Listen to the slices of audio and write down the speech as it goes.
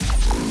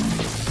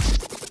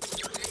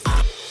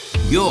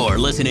You're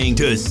listening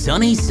to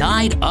Sunny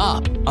Side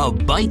Up, a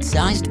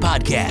bite-sized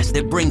podcast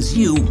that brings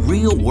you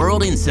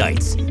real-world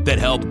insights that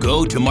help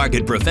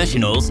go-to-market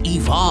professionals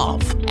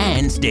evolve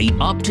and stay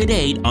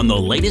up-to-date on the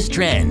latest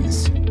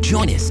trends.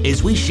 Join us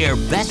as we share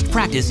best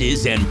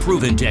practices and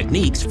proven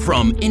techniques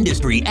from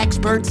industry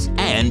experts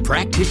and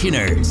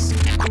practitioners.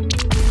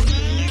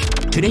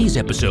 Today's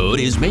episode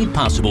is made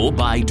possible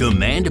by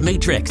Demand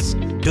Matrix.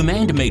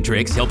 Demand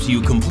Matrix helps you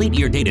complete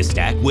your data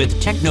stack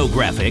with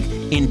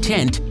technographic,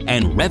 intent,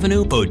 and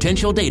revenue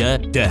potential data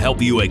to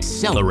help you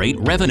accelerate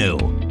revenue.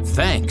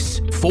 Thanks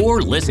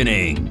for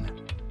listening.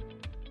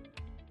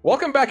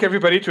 Welcome back,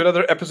 everybody, to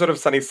another episode of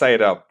Sunny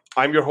Side Up.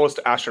 I'm your host,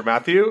 Asher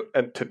Matthew,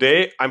 and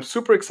today I'm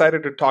super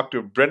excited to talk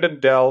to Brendan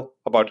Dell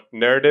about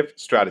narrative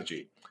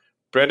strategy.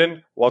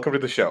 Brendan, welcome to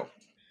the show.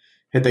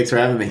 Hey, thanks for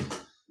having me.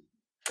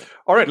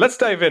 All right, let's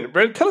dive in.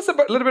 Brendan, tell us a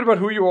little bit about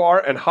who you are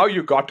and how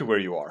you got to where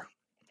you are.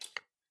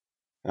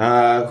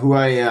 Who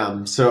I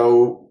am.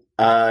 So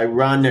I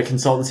run a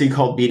consultancy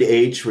called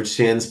B2H, which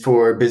stands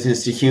for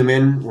Business to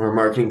Human. We're a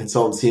marketing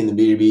consultancy in the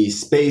B2B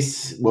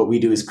space. What we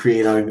do is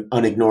create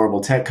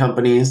unignorable tech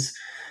companies.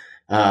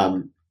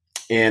 And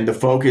the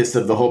focus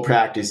of the whole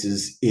practice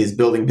is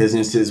building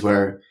businesses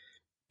where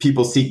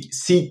people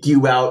seek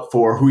you out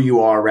for who you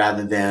are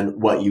rather than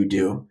what you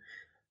do.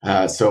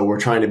 So we're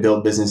trying to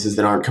build businesses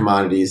that aren't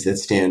commodities, that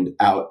stand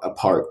out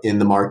apart in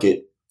the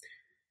market.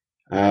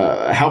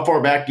 How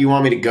far back do you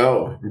want me to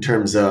go in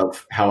terms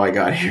of how I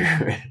got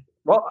here?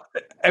 Well,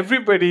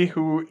 everybody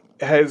who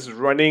is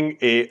running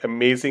an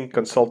amazing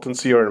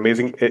consultancy or an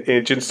amazing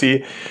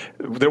agency,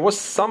 there was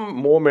some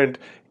moment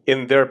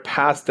in their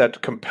past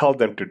that compelled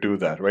them to do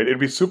that, right? It'd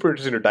be super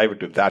interesting to dive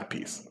into that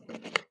piece.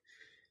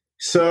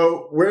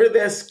 So where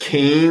this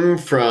came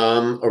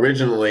from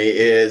originally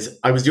is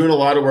I was doing a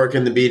lot of work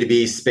in the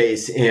B2B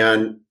space,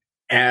 and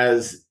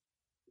as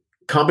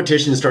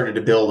competition started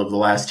to build over the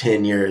last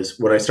 10 years,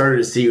 what I started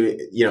to see,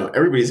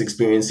 everybody's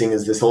experiencing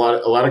is this. A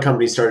lot of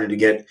companies started to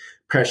get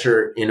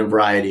pressure in a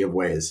variety of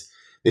ways.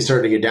 They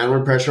started to get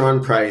downward pressure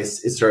on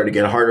price. It started to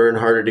get harder and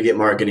harder to get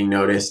marketing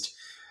noticed.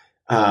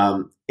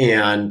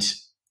 And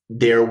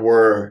there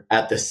were,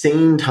 at the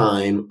same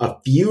time, a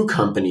few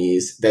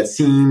companies that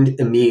seemed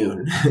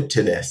immune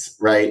to this,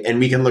 right? And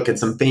we can look at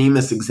some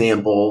famous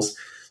examples,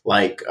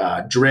 like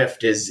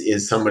Drift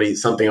is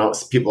something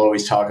else people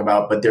always talk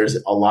about, but there's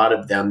a lot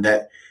of them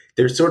that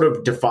they're sort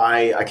of defy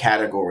a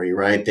category,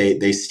 right?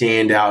 They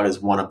stand out as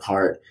one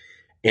apart.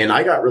 And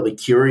I got really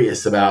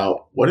curious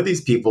about what are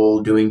these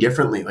people doing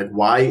differently? Like,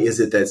 why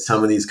is it that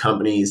some of these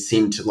companies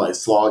seem to like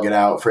slog it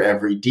out for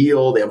every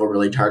deal? They have a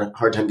really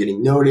hard time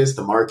getting noticed.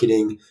 The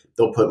marketing,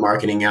 they'll put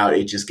marketing out,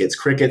 it just gets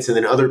crickets. And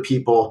then other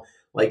people,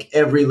 like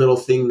every little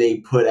thing they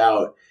put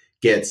out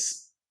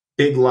gets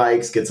big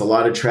likes, gets a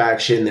lot of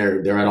traction.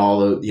 They're at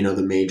all the,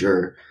 the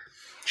major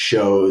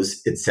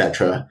shows,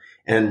 etc.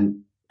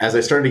 And as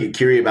I started to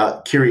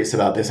get curious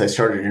about this, I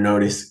started to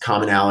notice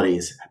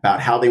commonalities about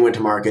how they went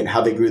to market,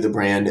 how they grew the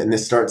brand. And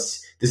this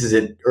is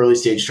at early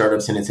stage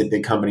startups and it's at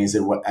big companies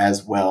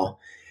as well.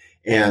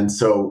 And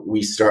so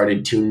we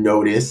started to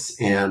notice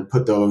and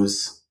put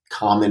those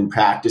common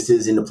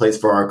practices into place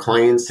for our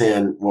clients.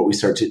 And what we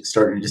started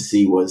to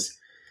see was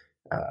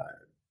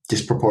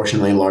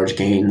disproportionately large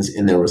gains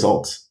in their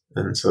results.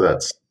 And so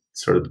that's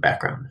sort of the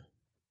background.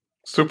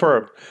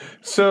 Superb.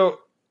 So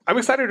I'm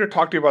excited to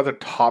talk to you about the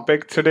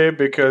topic today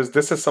because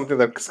this is something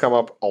that's come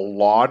up a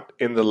lot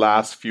in the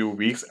last few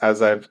weeks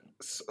as I've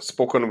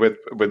spoken with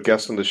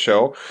guests on the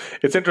show.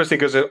 It's interesting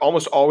because it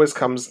almost always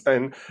comes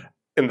in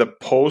the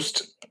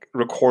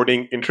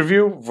post-recording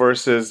interview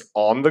versus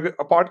on the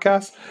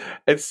podcast.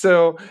 And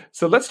so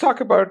let's talk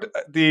about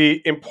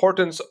the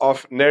importance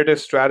of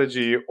narrative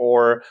strategy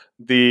or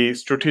the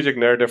strategic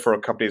narrative for a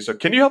company. So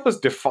can you help us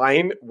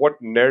define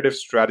what narrative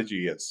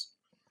strategy is?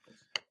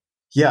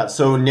 Yeah,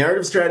 so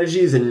narrative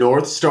strategy is a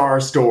North Star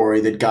story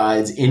that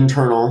guides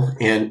internal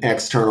and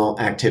external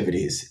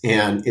activities.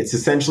 And it's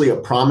essentially a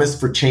promise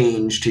for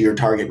change to your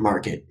target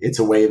market. It's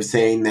a way of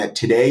saying that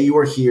today you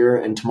are here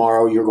and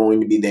tomorrow you're going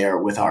to be there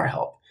with our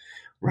help,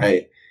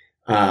 right?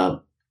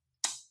 And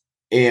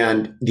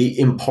the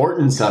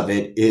importance of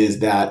it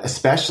is that,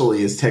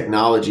 especially as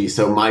technology,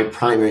 so my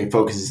primary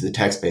focus is the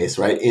tech space,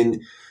 right?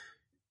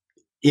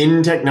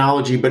 In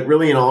technology, but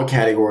really in all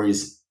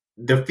categories,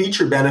 the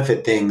feature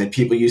benefit thing that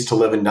people used to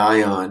live and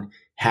die on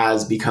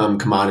has become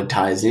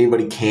commoditized.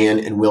 Anybody can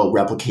and will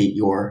replicate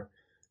your,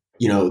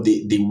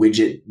 the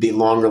widget, the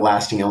longer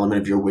lasting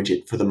element of your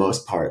widget for the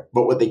most part.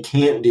 But what they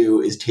can't do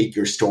is take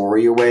your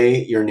story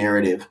away, your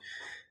narrative.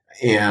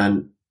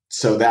 And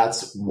so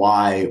that's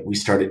why we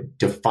started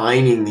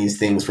defining these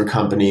things for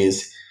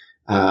companies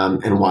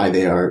and why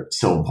they are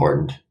so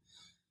important.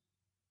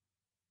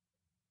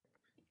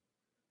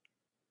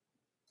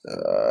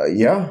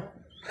 Yeah.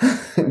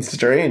 It's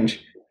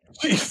strange.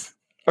 Jeez.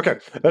 Okay,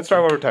 let's try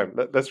one more time.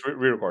 Let's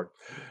re-record.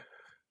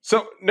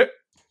 So,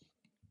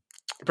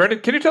 Brendan,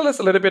 can you tell us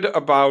a little bit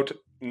about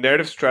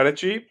narrative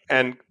strategy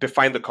and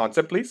define the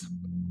concept, please?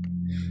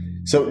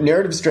 So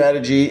narrative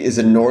strategy is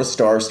a North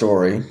Star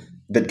story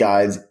that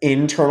guides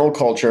internal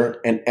culture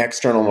and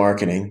external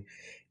marketing.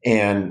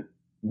 And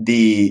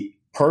the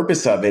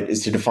purpose of it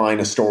is to define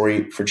a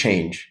story for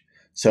change.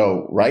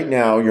 So right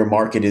now, your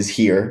market is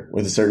here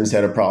with a certain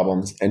set of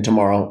problems, and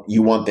tomorrow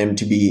you want them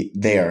to be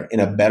there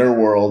in a better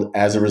world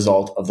as a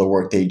result of the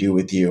work they do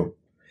with you.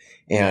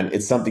 And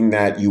it's something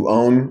that you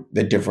own,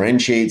 that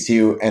differentiates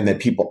you, and that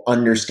people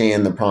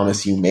understand the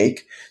promise you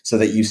make so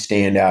that you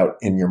stand out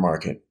in your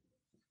market.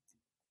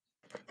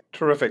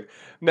 Terrific.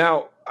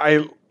 Now,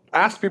 I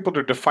ask people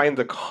to define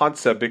the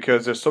concept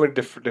because there's so many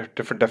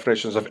different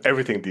definitions of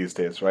everything these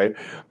days, right?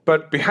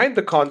 But behind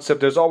the concept,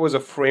 there's always a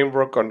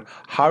framework on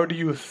how do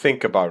you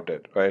think about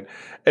it, right?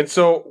 And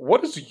so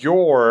what is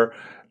your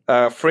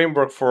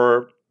framework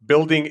for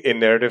building a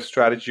narrative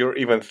strategy or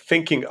even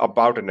thinking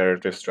about a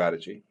narrative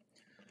strategy?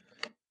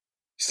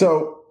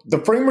 So the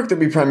framework that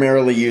we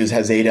primarily use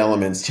has 8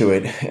 elements to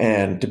it.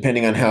 And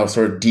depending on how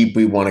sort of deep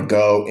we want to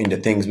go into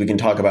things, we can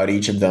talk about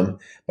each of them.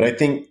 But I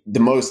think the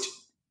most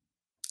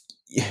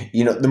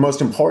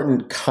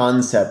important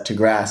concept to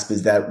grasp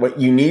is that what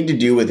you need to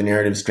do with a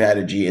narrative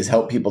strategy is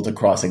help people to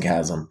cross a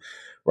chasm,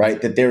 right?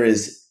 That there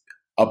is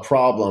a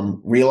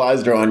problem,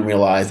 realized or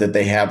unrealized, that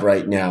they have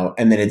right now,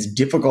 and that it's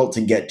difficult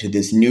to get to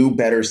this new,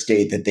 better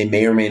state that they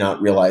may or may not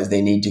realize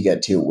they need to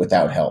get to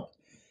without help.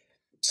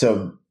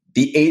 So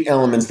the 8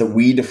 elements that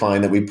we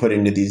define that we put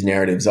into these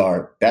narratives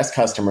are best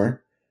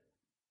customer.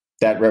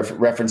 That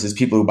references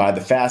people who buy the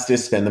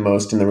fastest, spend the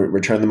most, and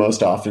return the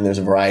most often. There's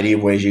a variety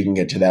of ways you can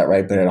get to that,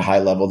 right? But at a high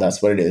level,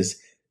 that's what it is.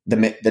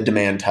 The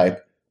demand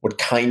type. What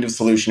kind of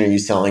solution are you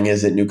selling?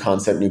 Is it new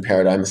concept, new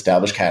paradigm,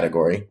 established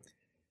category?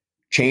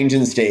 Change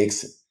in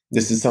stakes.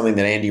 This is something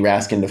that Andy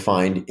Raskin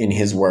defined in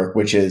his work,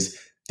 which is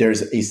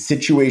there's a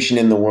situation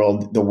in the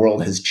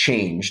world has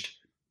changed.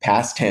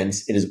 Past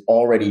tense, it has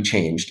already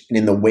changed. And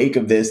in the wake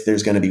of this,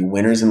 there's going to be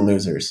winners and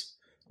losers,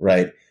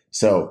 right?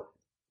 So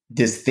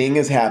this thing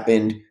has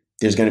happened.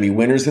 There's going to be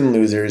winners and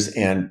losers,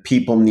 and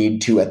people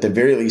need to, at the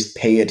very least,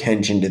 pay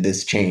attention to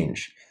this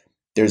change.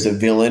 There's a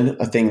villain,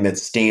 a thing that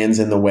stands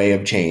in the way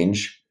of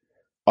change,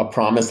 a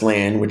promised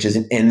land, which is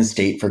an end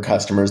state for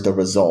customers, the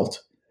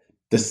result.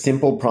 The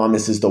simple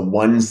promise is the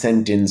one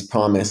sentence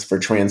promise for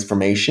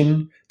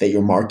transformation that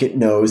your market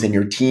knows and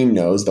your team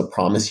knows, the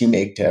promise you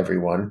make to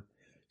everyone.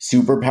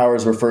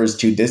 Superpowers refers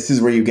to this is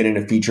where you get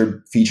into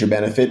feature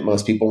benefit.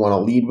 Most people want to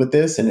lead with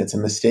this, and it's a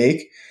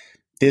mistake.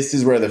 This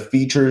is where the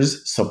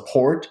features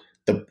support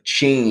the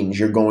change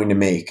you're going to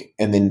make,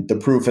 and then the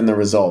proof and the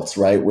results,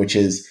 right? Which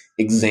is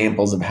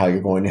examples of how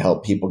you're going to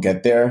help people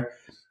get there.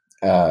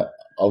 A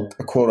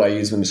quote I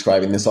use when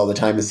describing this all the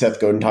time is Seth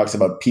Godin talks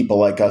about people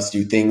like us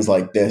do things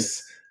like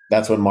this.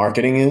 That's what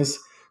marketing is.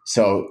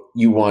 So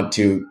you want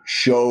to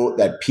show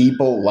that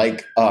people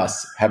like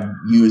us have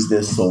used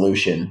this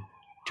solution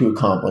to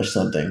accomplish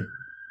something.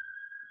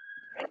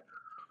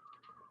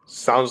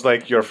 Sounds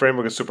like your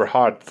framework is super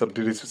hard. So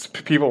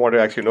people want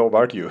to actually know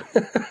about you.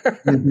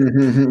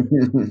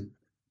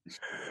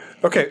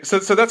 Okay, so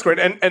that's great.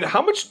 And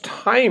how much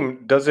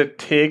time does it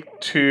take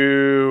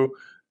to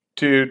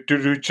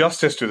do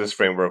justice to this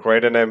framework,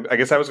 right? And I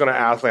guess I was going to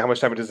ask, like, how much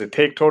time does it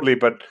take totally,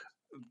 but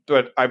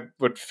I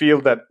would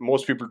feel that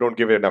most people don't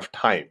give it enough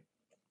time.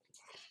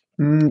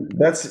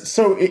 That's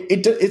so.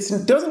 It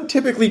doesn't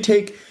typically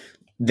take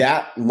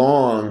that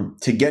long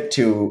to get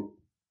to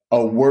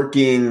a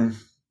working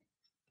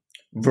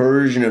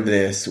version of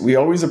this. We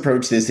always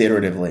approach this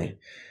iteratively.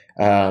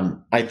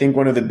 I think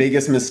one of the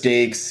biggest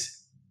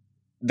mistakes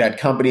that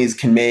companies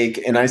can make,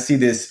 and I see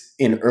this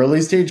in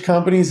early stage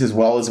companies as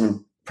well as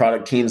when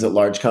product teams at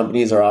large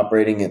companies are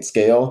operating at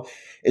scale,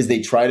 is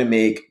they try to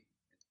make,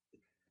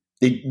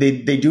 they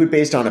do it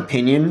based on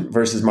opinion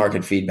versus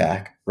market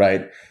feedback,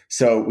 right?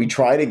 So we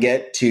try to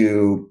get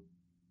to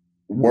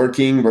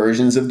working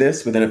versions of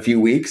this within a few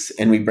weeks,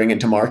 and we bring it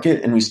to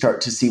market and we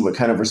start to see what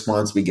kind of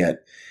response we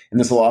get. And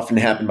this will often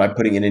happen by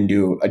putting it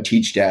into a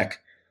teach deck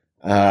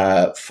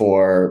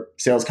for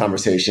sales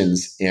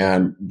conversations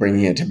and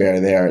bringing it to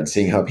bear there and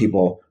seeing how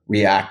people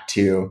react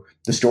to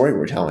the story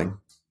we're telling.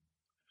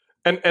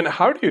 And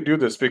how do you do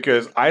this?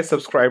 Because I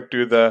subscribe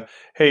to the,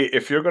 hey,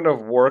 if you're going to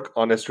work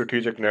on a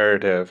strategic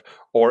narrative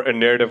or a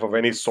narrative of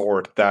any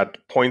sort that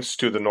points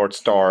to the North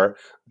Star,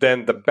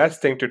 then the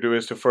best thing to do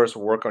is to first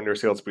work on your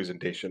sales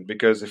presentation.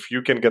 Because if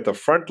you can get the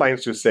front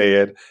lines to say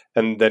it,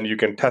 and then you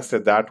can test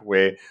it that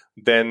way,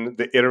 then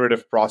the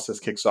iterative process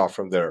kicks off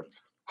from there.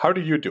 How do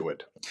you do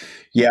it?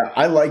 Yeah,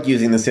 I like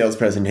using the sales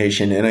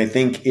presentation, and I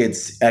think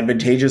it's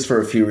advantageous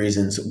for a few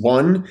reasons.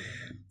 One,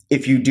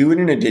 if you do it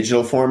in a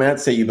digital format,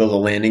 say you build a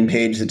landing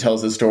page that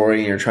tells a story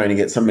and you're trying to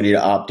get somebody to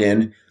opt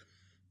in,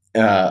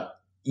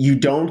 you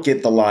don't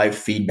get the live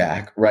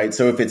feedback, right?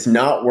 So if it's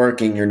not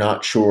working, you're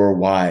not sure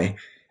why.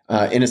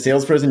 In a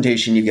sales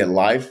presentation, you get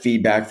live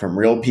feedback from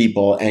real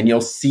people and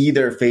you'll see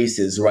their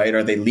faces, right?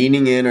 Are they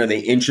leaning in? Are they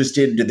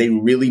interested? Do they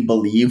really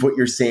believe what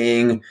you're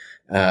saying?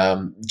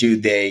 Do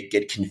they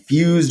get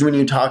confused when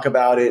you talk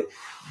about it?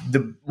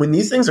 When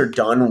these things are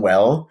done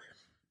well,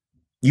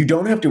 you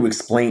don't have to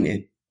explain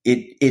it.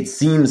 it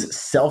seems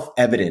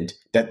self-evident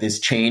that this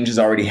change has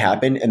already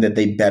happened and that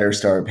they better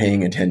start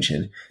paying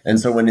attention. And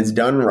so when it's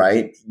done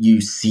right, you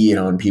see it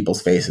on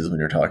people's faces when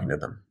you're talking to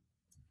them.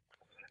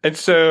 And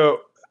so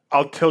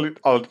I'll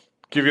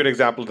give you an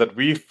example that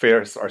we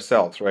face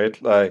ourselves,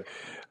 right?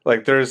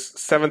 Like there's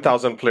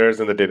 7,000 players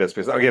in the data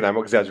space. Again, I'm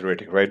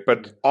exaggerating, right?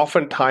 But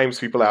oftentimes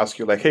people ask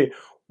you like, hey,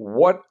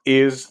 what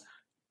is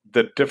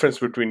the difference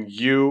between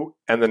you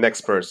and the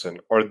next person,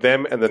 or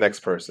them and the next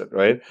person,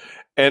 right?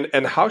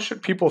 And how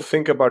should people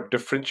think about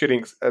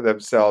differentiating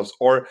themselves?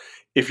 Or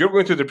if you're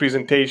going through the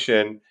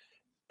presentation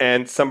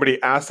and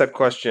somebody asks that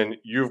question,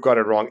 you've got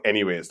it wrong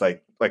anyways.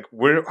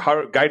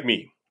 Guide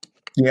me.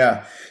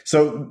 Yeah.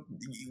 So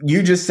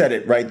you just said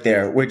it right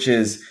there, which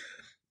is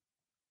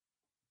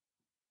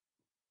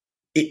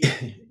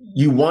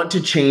you want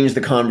to change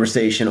the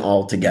conversation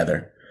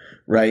altogether,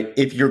 right?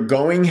 If you're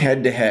going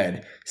head to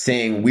head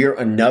saying we're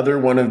another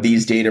one of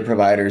these data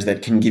providers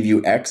that can give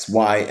you X,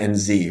 Y, and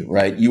Z,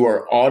 right? You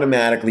are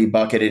automatically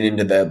bucketed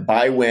into the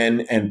by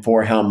when and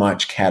for how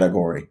much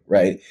category,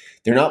 right?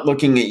 They're not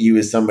looking at you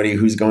as somebody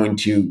who's going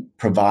to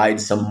provide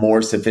some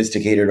more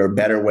sophisticated or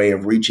better way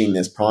of reaching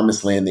this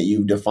promised land that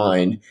you've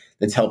defined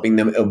that's helping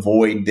them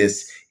avoid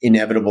this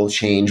inevitable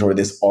change or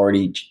this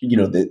already,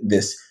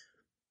 this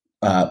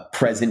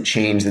present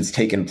change that's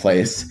taken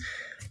place.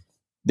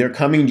 They're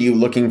coming to you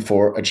looking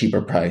for a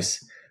cheaper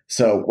price.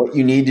 So what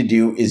you need to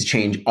do is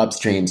change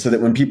upstream so that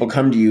when people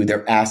come to you,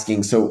 they're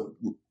asking. So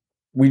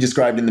we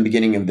described in the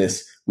beginning of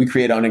this, we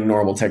create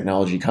unignorable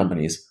technology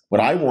companies.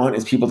 What I want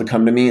is people to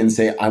come to me and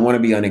say, I want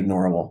to be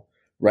unignorable,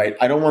 right?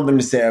 I don't want them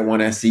to say, I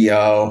want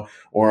SEO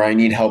or I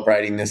need help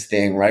writing this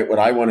thing, right? What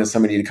I want is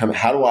somebody to come,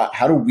 how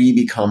do we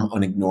become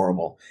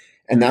unignorable?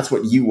 And that's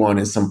what you want,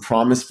 is some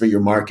promise for your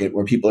market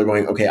where people are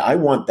going, okay, I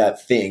want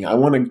that thing. I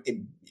want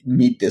to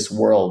meet this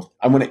world.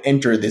 I want to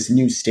enter this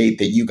new state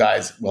that you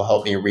guys will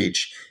help me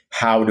reach.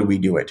 How do we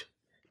do it?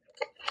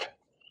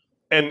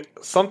 And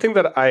something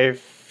that I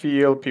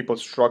feel people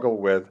struggle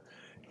with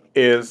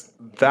is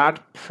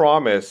that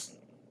promise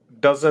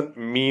doesn't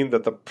mean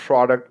that the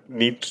product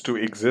needs to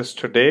exist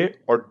today,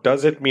 or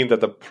does it mean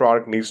that the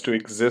product needs to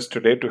exist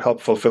today to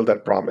help fulfill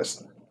that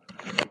promise?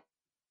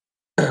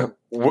 How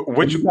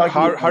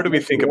do we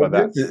think about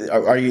that?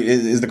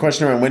 Is the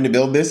question around when to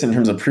build this in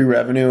terms of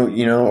pre-revenue,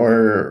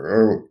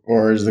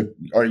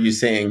 are you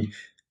saying?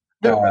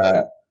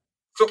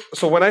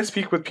 So when I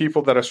speak with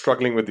people that are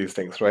struggling with these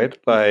things, right?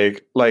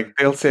 Like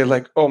they'll say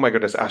like, oh my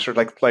goodness, Asher,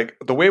 like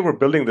the way we're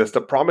building this,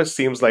 the promise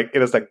seems like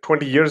it is like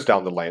 20 years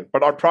down the line,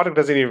 but our product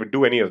doesn't even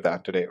do any of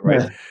that today,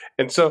 right? Yeah.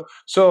 And so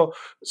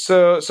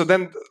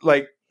then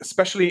like,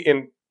 especially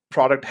in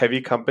product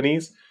heavy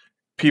companies,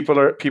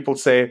 people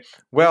say,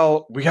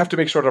 well, we have to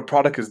make sure the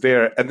product is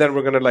there, and then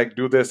we're going to like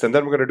do this, and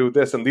then we're going to do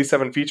this, and these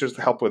 7 features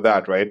to help with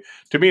that, right?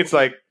 To me, it's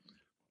like,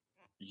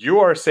 you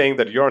are saying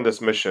that you're on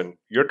this mission.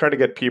 You're trying to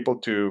get people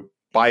to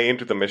buy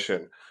into the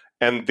mission,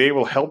 and they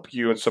will help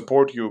you and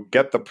support you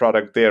get the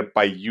product there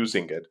by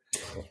using it.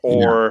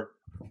 Or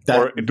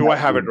do I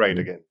have it right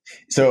again?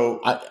 So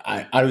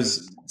I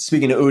was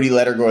speaking to Udi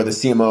Ledergor, the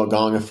CMO of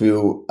Gong a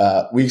few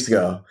weeks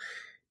ago,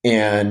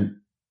 and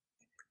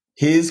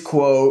his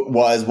quote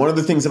was, one of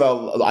the things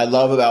I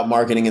love about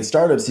marketing and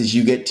startups is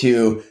you get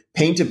to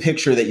paint a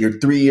picture that you're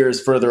 3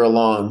 years further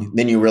along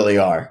than you really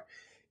are.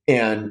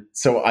 And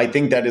so I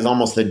think that is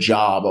almost the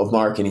job of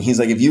marketing. He's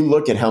like, if you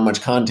look at how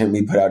much content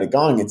we put out at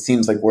Gong, it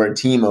seems like we're a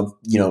team of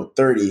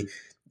 30.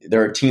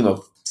 They're a team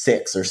of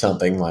 6 or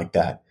something like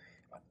that.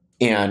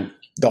 And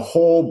the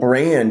whole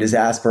brand is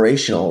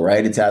aspirational,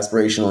 right? It's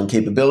aspirational in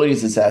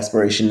capabilities. It's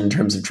aspirational in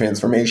terms of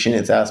transformation.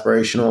 It's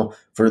aspirational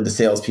for the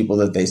salespeople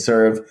that they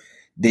serve.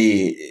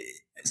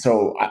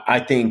 So I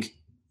think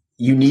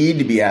you need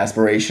to be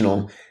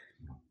aspirational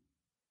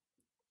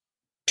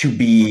to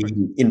be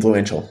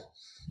influential.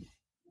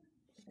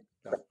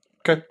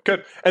 Okay,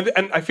 good. And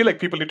I feel like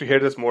people need to hear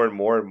this more and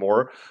more and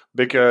more,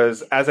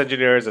 because as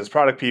engineers, as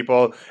product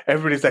people,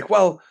 everybody's like,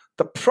 well,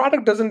 the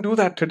product doesn't do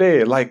that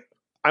today. Like,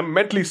 I'm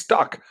mentally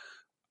stuck.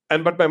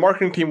 But my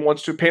marketing team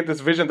wants to paint this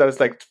vision that is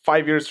like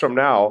 5 years from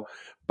now,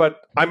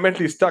 but I'm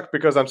mentally stuck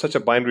because I'm such a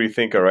binary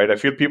thinker, right? I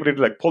feel people need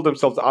to like pull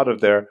themselves out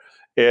of there.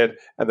 And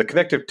the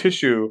connective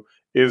tissue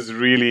is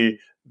really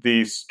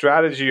the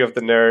strategy of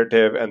the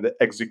narrative, and the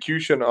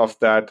execution of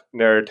that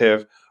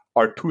narrative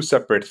are 2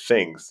 separate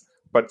things.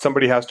 But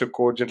somebody has to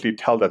cogently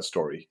tell that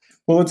story.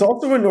 Well, it's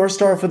also a North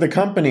Star for the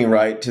company,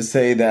 right? To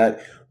say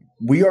that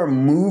we are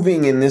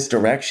moving in this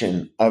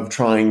direction of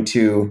trying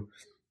to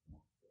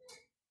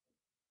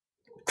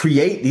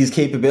create these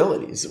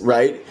capabilities,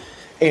 right?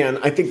 And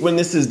I think when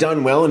this is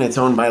done well and it's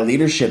owned by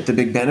leadership, the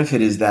big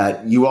benefit is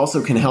that you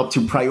also can help to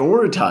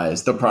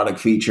prioritize the product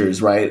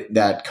features, right,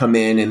 that come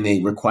in and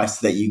the requests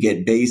that you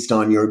get based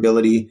on your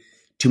ability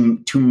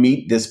to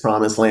meet this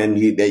promised land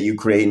that you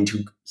create, and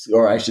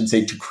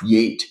to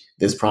create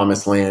this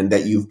promised land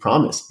that you've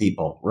promised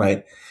people,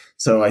 right?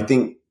 So I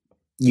think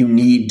you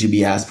need to be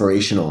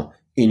aspirational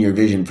in your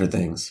vision for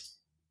things.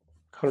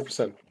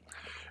 100%.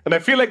 And I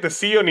feel like the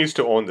CEO needs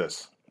to own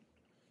this.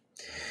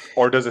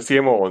 Or does the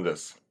CMO own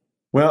this?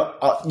 Well,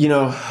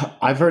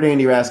 I've heard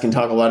Andy Raskin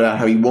talk a lot about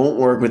how he won't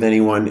work with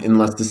anyone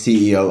unless the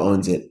CEO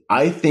owns it.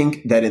 I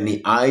think that in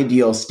the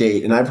ideal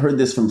state, and I've heard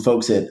this from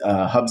folks at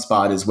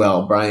HubSpot as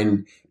well,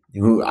 Brian,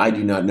 who I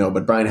do not know,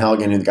 but Brian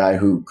Halligan, the guy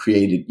who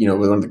created,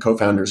 one of the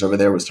co-founders over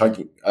there was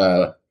talking,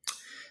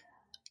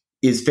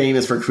 is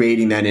famous for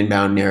creating that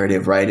inbound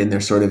narrative, right? And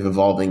they're sort of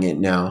evolving it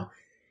now.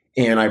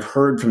 And I've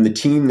heard from the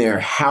team there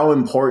how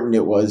important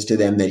it was to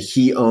them that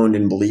he owned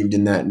and believed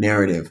in that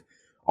narrative.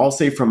 I'll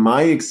say from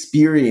my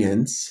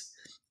experience,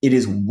 it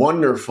is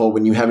wonderful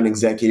when you have an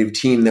executive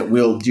team that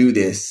will do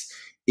this.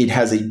 It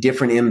has a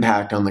different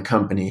impact on the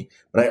company.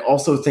 But I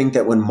also think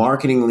that when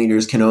marketing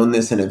leaders can own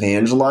this and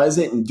evangelize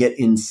it and get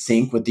in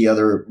sync with the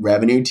other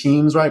revenue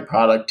teams, right?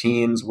 Product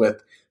teams,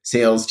 with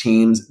sales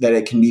teams, that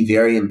it can be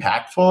very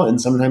impactful.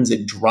 And sometimes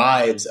it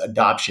drives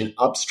adoption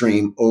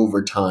upstream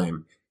over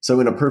time. So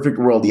in a perfect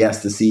world,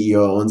 yes, the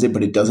CEO owns it,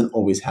 but it doesn't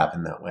always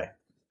happen that way.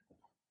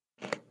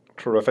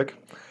 Terrific.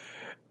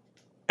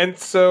 And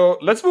so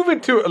let's move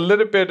into a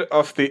little bit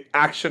of the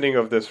actioning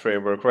of this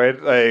framework,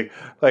 right?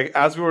 Like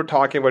as we were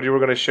talking about, you were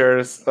going to share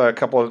a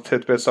couple of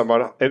tidbits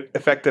about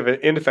effective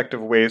and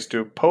ineffective ways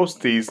to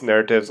post these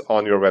narratives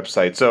on your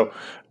website. So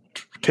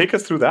take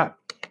us through that.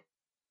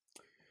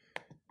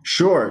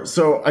 Sure.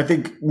 So I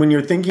think when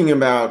you're thinking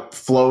about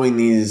flowing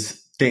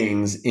these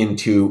things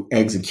into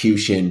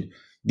execution,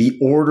 the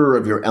order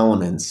of your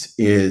elements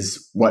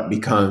is what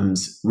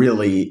becomes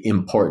really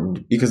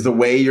important, because the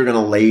way you're going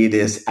to lay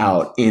this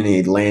out in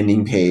a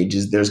landing page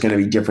is there's going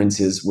to be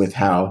differences with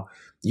how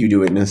you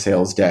do it in a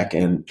sales deck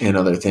and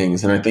other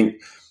things. And I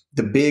think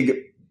the big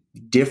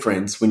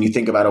difference when you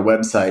think about a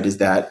website is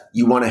that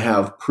you want to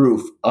have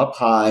proof up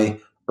high,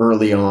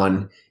 early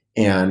on,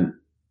 and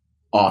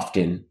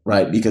often,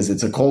 right? Because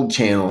it's a cold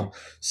channel.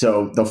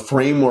 So the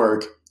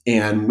framework,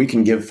 and we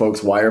can give folks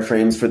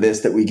wireframes for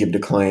this that we give to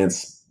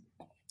clients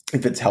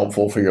if it's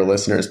helpful for your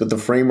listeners. But the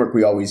framework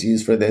we always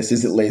use for this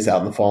is it lays out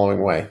in the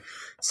following way.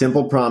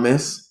 Simple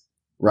promise,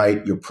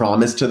 right? Your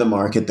promise to the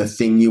market, the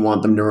thing you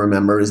want them to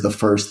remember is the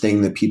first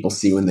thing that people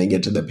see when they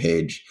get to the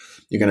page.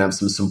 You're going to have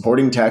some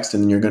supporting text,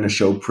 and then you're going to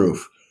show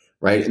proof,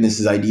 right? And this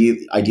is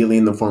ideally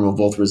in the form of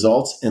both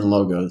results and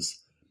logos.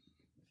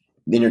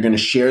 Then you're going to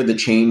share the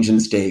change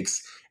in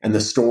stakes, and the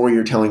story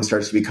you're telling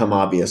starts to become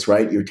obvious,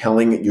 right?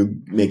 You're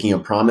making a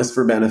promise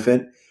for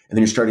benefit, and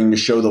then you're starting to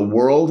show the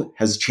world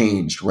has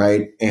changed,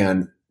 right?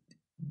 And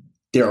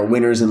there are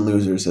winners and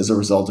losers as a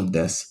result of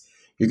this.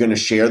 You're going to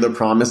share the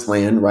promised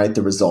land, right?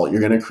 The result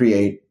you're going to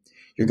create.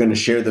 You're going to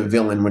share the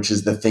villain, which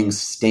is the thing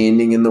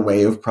standing in the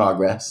way of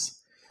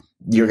progress.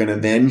 You're going to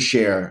then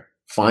share,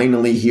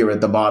 finally here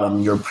at the bottom,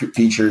 your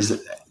features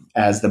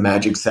as the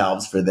magic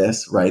salves for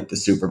this, right? The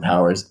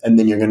superpowers. And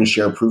then you're going to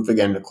share proof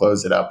again to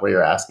close it up where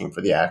you're asking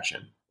for the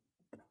action.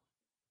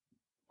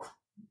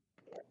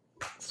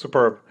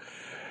 Superb.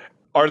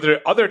 Are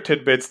there other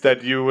tidbits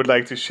that you would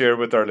like to share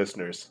with our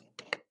listeners?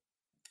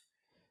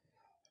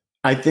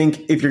 I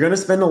think if you're going to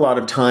spend a lot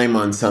of time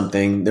on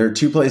something, there are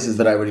two places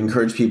that I would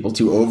encourage people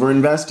to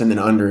overinvest and then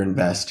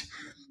underinvest.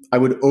 I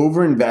would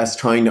overinvest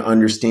trying to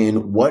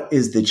understand what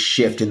is the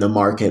shift in the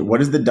market,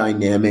 what is the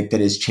dynamic that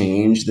has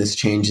changed, this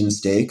change in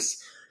stakes,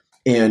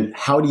 and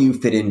how do you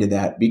fit into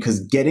that?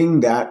 Because getting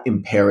that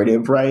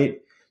imperative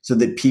right so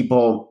that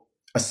people,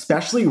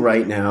 especially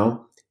right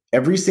now,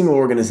 every single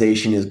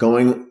organization is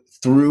going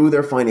through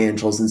their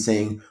financials and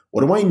saying,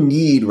 what do I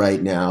need right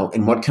now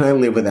and what can I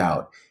live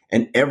without?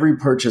 And every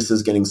purchase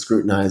is getting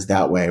scrutinized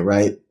that way,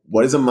 right?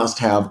 What is a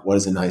must-have? What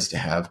is a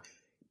nice-to-have?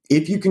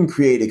 If you can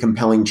create a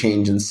compelling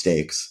change in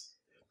stakes,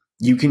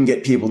 you can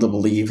get people to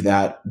believe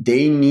that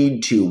they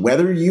need to,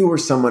 whether you or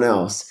someone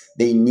else,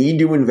 they need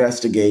to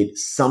investigate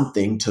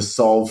something to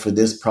solve for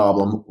this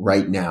problem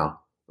right now,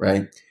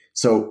 right?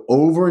 So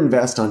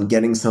overinvest on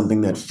getting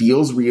something that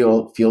feels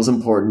real, feels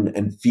important,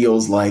 and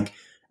feels like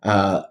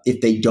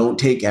if they don't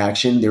take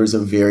action, there's a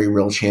very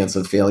real chance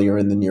of failure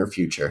in the near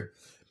future.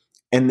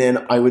 And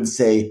then I would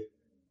say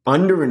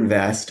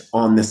underinvest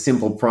on the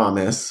simple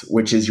promise,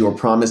 which is your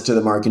promise to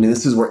the market. And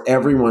this is where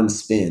everyone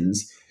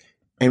spins.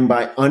 And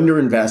by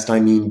underinvest,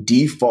 I mean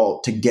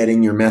default to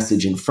getting your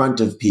message in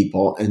front of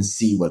people and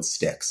see what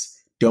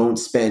sticks. Don't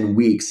spend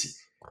weeks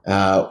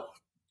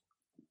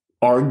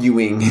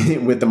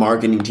arguing with the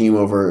marketing team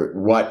over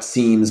what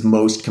seems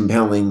most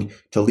compelling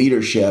to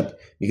leadership,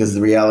 because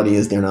the reality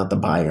is they're not the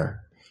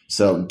buyer.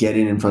 So get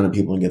it in front of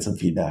people and get some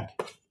feedback.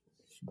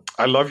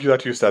 I love you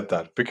that you said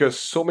that, because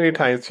so many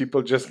times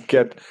people just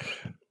get,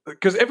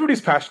 because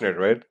everybody's passionate,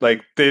 right?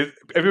 Like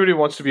everybody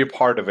wants to be a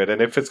part of it,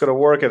 and if it's going to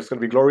work, if it's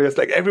going to be glorious,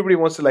 like everybody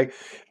wants to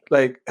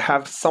like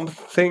have some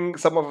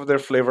of their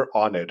flavor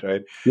on it,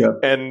 right? Yeah.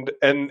 And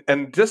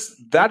just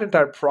that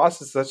entire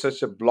process is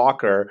such a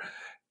blocker.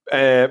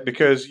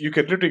 Because you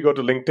could literally go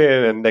to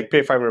LinkedIn and like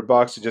pay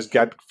 $500 to just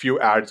get a few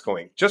ads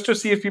going, just to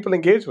see if people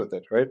engage with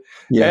it, right?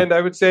 Yeah. And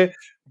I would say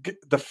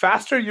the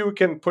faster you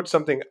can put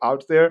something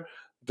out there,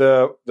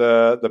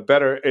 the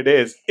better it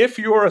is if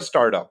you're a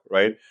startup,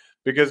 right?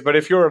 But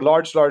if you're a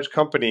large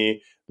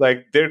company,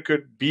 like there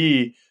could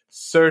be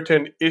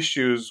certain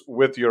issues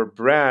with your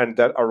brand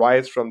that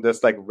arise from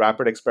this like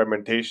rapid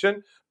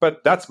experimentation.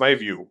 But that's my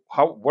view.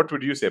 What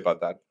would you say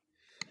about that?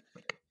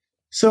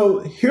 So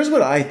here's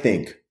what I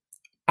think.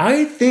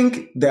 I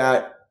think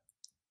that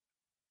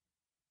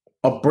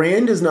a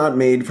brand is not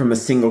made from a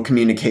single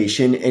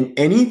communication, and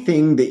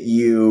anything that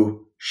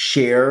you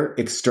share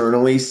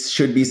externally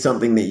should be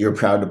something that you're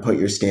proud to put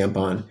your stamp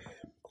on.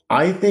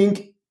 I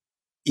think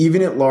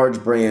even at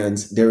large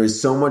brands, there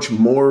is so much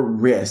more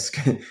risk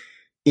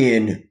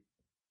in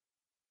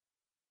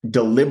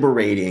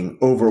deliberating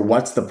over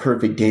what's the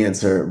perfect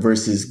answer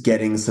versus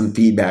getting some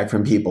feedback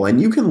from people.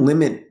 And you can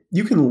limit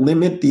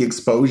the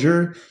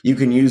exposure. You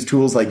can use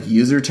tools like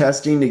user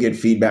testing to get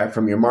feedback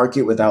from your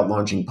market without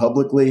launching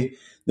publicly.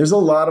 There's a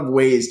lot of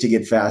ways to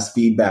get fast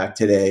feedback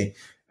today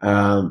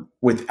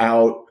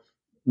without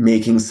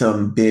making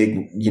some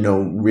big,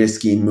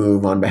 risky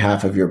move on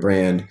behalf of your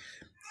brand.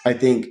 I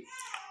think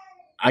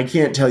I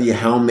can't tell you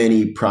how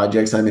many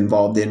projects I'm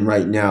involved in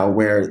right now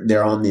where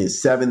they're on the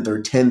 7th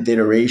or 10th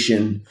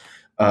iteration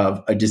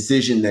of a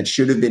decision that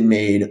should have been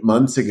made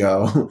months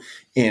ago,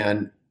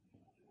 and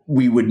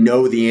we would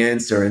know the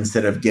answer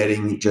instead of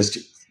getting just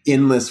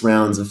endless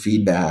rounds of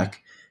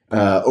feedback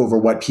over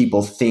what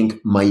people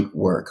think might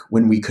work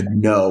when we could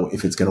know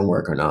if it's going to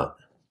work or not.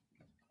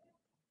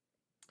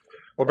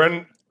 Well,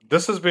 Brendan,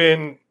 this has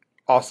been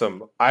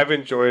awesome. I've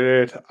enjoyed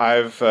it.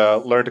 I've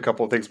learned a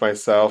couple of things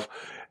myself,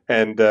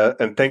 and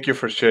thank you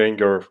for sharing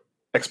your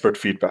expert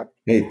feedback.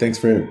 Hey, thanks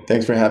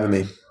for having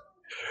me.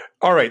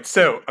 All right,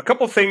 so a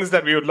couple of things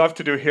that we would love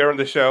to do here on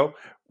the show.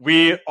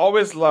 We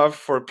always love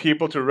for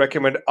people to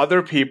recommend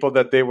other people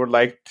that they would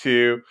like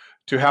to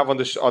have on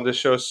the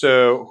show.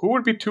 So who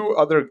would be 2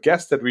 other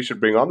guests that we should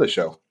bring on the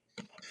show?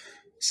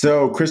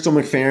 So Crystal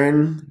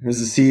McFerrin, who's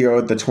the CEO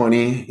at the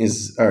 20,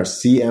 is our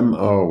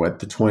CMO at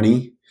the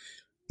 20,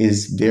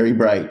 is very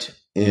bright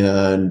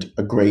and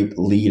a great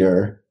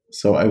leader.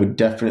 So I would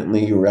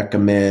definitely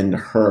recommend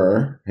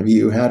her. Have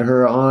you had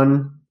her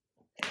on?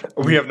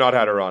 We have not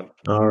had her on.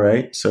 All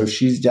right. So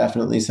she's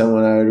definitely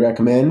someone I would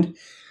recommend.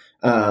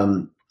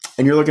 And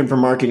you're looking for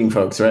marketing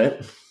folks,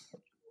 right?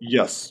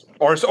 Yes.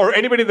 Or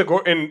anybody in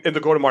the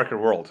go-to-market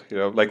world,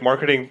 like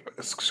marketing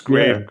is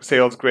great,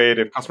 sales great,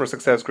 and customer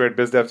success great,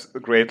 biz devs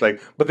great,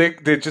 but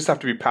they just have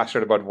to be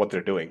passionate about what they're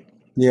doing.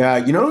 Yeah,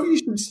 who you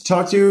should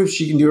talk to, if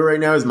she can do it right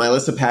now, is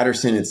Melissa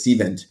Patterson at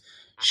Cvent.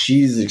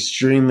 She's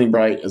extremely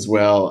bright as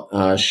well,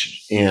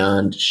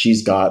 and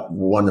she's got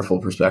wonderful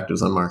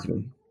perspectives on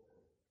marketing.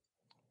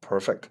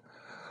 Perfect.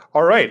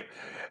 All right.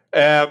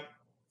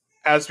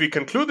 As we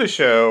conclude the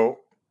show,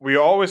 we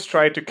always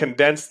try to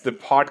condense the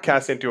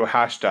podcast into a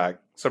hashtag.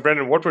 So,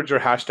 Brendan, what would your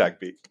hashtag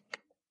be?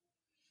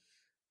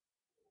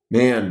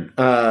 Man,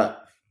 I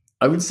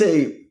would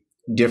say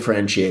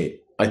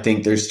differentiate. I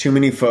think there's too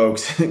many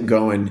folks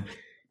going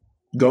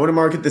to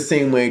market the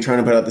same way, trying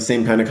to put out the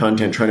same kind of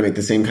content, trying to make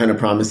the same kind of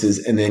promises,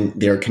 and then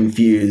they're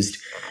confused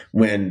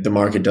when the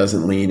market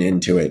doesn't lean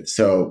into it.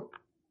 So,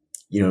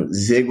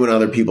 zig when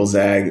other people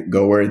zag,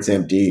 go where it's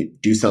empty,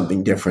 do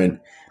something different,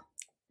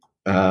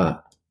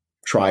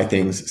 try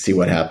things, see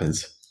what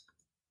happens.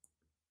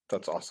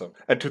 That's awesome.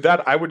 And to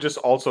that, I would just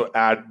also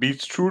add, be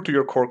true to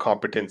your core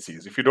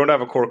competencies. If you don't have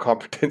a core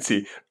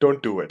competency,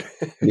 don't do it.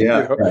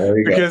 Yeah,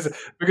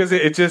 because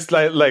it's just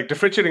like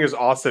differentiating is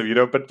awesome,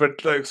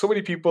 but like so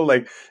many people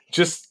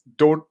just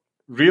don't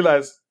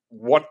realize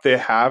what they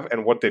have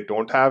and what they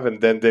don't have,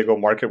 and then they go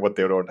market what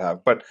they don't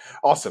have. But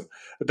awesome.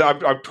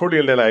 I'm totally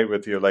in line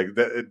with you.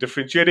 The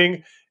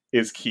differentiating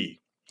is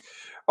key.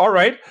 All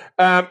right.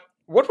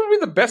 What would be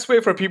the best way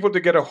for people to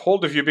get a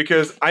hold of you?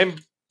 Because I'm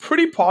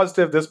pretty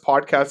positive this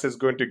podcast is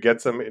going to get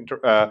some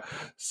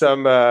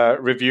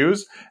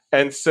reviews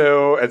and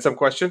some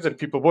questions, and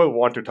people will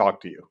want to talk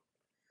to you.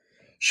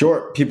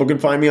 Sure. People can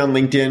find me on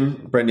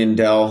LinkedIn, Brendan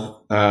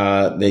Dell.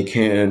 They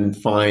can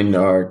find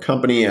our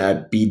company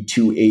at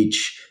B2H,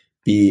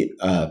 the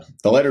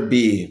letter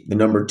B, the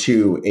number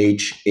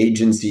 2H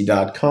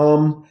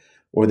agency.com,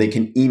 or they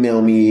can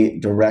email me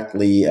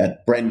directly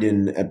at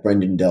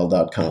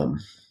brendan@brendandell.com.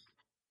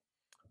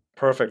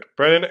 Perfect.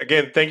 Brendan,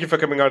 again, thank you for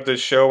coming on this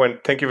show, and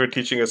thank you for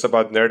teaching us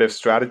about narrative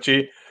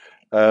strategy.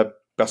 Best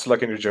of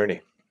luck in your journey.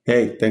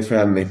 Hey, thanks for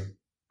having me.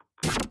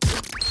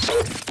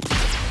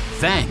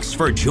 Thanks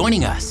for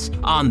joining us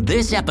on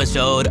this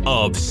episode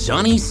of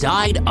Sunny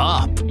Side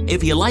Up.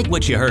 If you like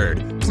what you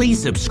heard, please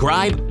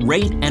subscribe,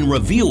 rate, and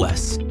review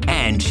us,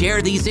 and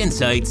share these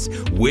insights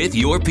with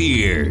your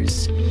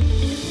peers.